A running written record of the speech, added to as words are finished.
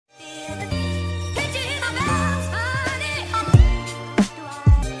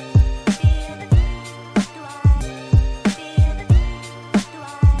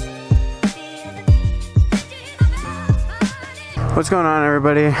What's going on,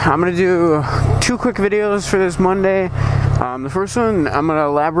 everybody? I'm gonna do 2 quick videos for this Monday. The first one, I'm gonna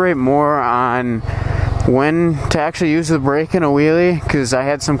elaborate more on when to actually use the brake in a wheelie, because I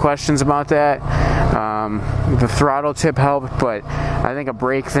had some questions about that. The throttle tip helped, but I think a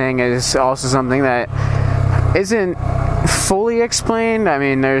brake thing is also something that isn't fully explained. I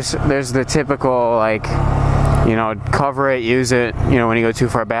mean, there's the typical, like, you know, cover it, use it, you know, when you go too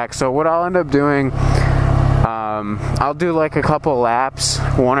far back. So what I'll end up doing, I'll do like a couple laps,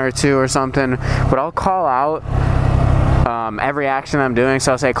 1 or 2 or something, but I'll call out every action I'm doing.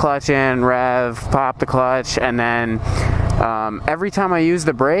 So I'll say clutch in, rev, pop the clutch, and then every time I use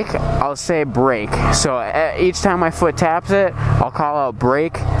the brake, I'll say brake. So each time my foot taps it, I'll call out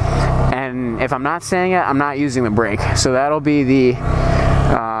brake, and if I'm not saying it, I'm not using the brake. So that'll be the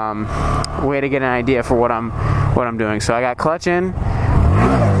way to get an idea for what I'm doing. So I got clutch in,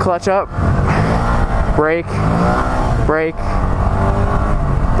 clutch up, brake, brake,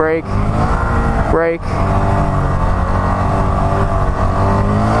 brake, brake,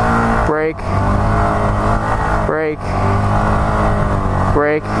 brake, brake,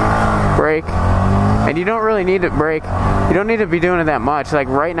 brake, brake. And you don't really need to brake. You don't need to be doing it that much. Like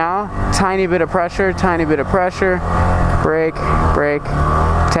right now, tiny bit of pressure, brake, brake,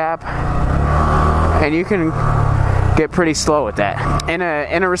 tap, and you can get pretty slow with that. In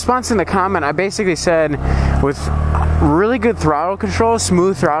a response in the comment, I basically said with really good throttle control,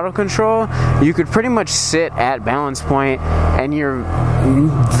 smooth throttle control, you could pretty much sit at balance point and you're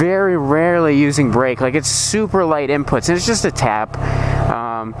very rarely using brake. Like, it's super light inputs and it's just a tap.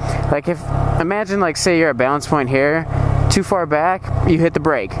 Like, imagine, like, say you're at balance point here, too far back, you hit the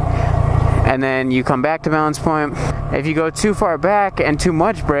brake, and then you come back to balance point. If you go too far back and too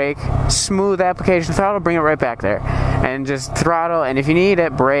much brake, smooth application throttle, bring it right back there, and just throttle. And if you need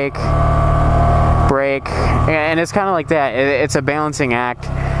it, brake, brake, and it's kind of like that. It's a balancing act,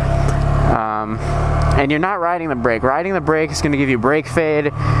 and you're not riding the brake. Riding the brake is going to give you brake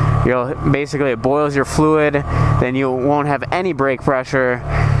fade. It boils your fluid. Then you won't have any brake pressure.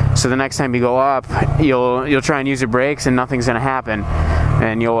 So the next time you go up, you'll try and use your brakes, and nothing's going to happen.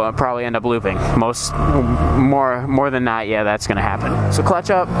 And you'll probably end up looping. More than not, yeah, that's gonna happen. So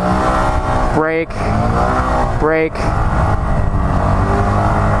clutch up, brake, brake,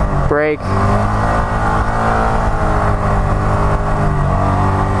 brake.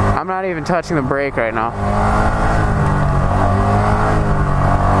 I'm not even touching the brake right now.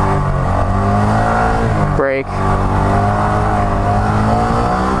 Brake.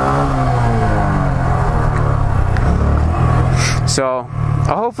 So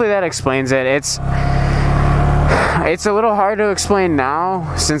hopefully that explains it. It's a little hard to explain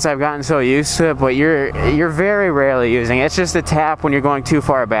now since I've gotten so used to it, but you're very rarely using it. It's just a tap when you're going too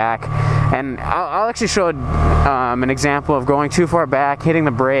far back. And I'll actually show an example of going too far back, hitting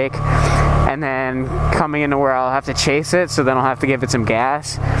the brake, and then coming into where I'll have to chase it, so then I'll have to give it some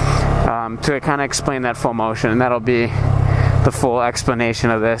gas to kind of explain that full motion, and that'll be the full explanation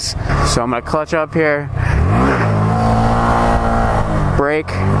of this. So I'm going to clutch up here, brake,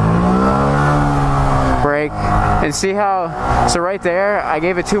 brake, and see how, so right there I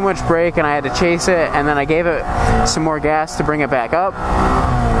gave it too much brake and I had to chase it, and then I gave it some more gas to bring it back up,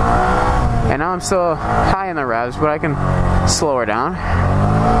 and now I'm still high in the revs, but I can slow her down.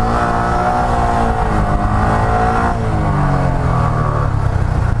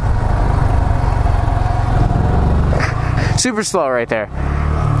 Super slow right there.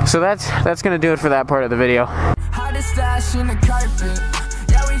 So that's gonna do it for that part of the video. Stash in the carpet.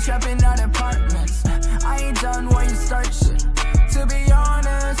 Yeah, we trapping out apartments. I ain't done when you start shit. To be